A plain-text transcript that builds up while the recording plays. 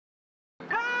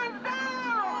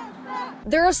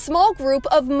They're a small group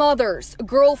of mothers,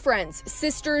 girlfriends,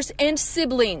 sisters, and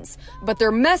siblings, but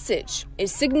their message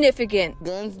is significant.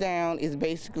 Guns down is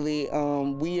basically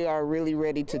we are really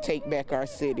ready to take back our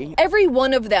city. Every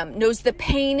one of them knows the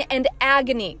pain and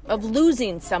agony of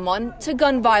losing someone to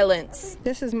gun violence.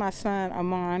 This is my son,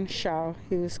 Amon Shaw.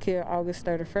 He was killed August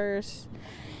 31st.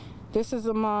 This is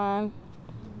Amon,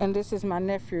 and this is my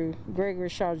nephew, Gregory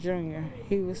Shaw Jr.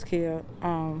 He was killed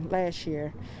last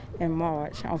year in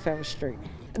March on Federal Street.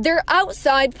 They're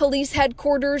outside police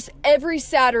headquarters every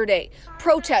Saturday,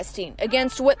 protesting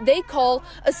against what they call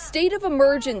a state of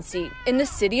emergency in the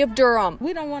city of Durham.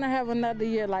 We don't want to have another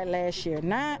year like last year.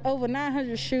 Over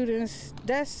 900 shootings,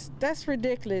 that's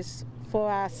ridiculous for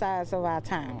our size of our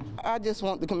town. I just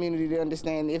want the community to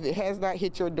understand if it has not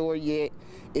hit your door yet,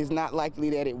 it's not likely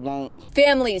that it won't.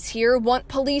 Families here want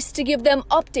police to give them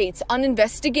updates on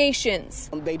investigations.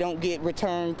 They don't get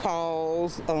return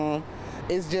calls.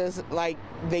 It's just like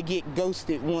they get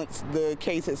ghosted once the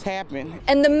case has happened.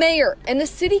 And the mayor and the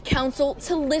city council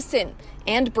to listen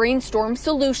and brainstorm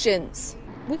solutions.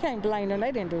 We can't blame them,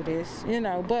 they didn't do this,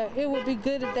 but it would be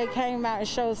good if they came out and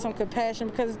showed some compassion,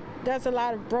 because there's a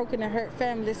lot of broken and hurt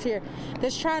families here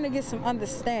that's trying to get some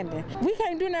understanding. We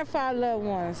can't do that for our loved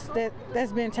ones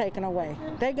that's been taken away.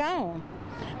 They're gone.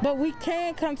 But we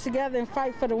can come together and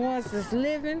fight for the ones that's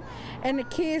living and the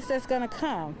kids that's gonna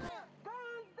come.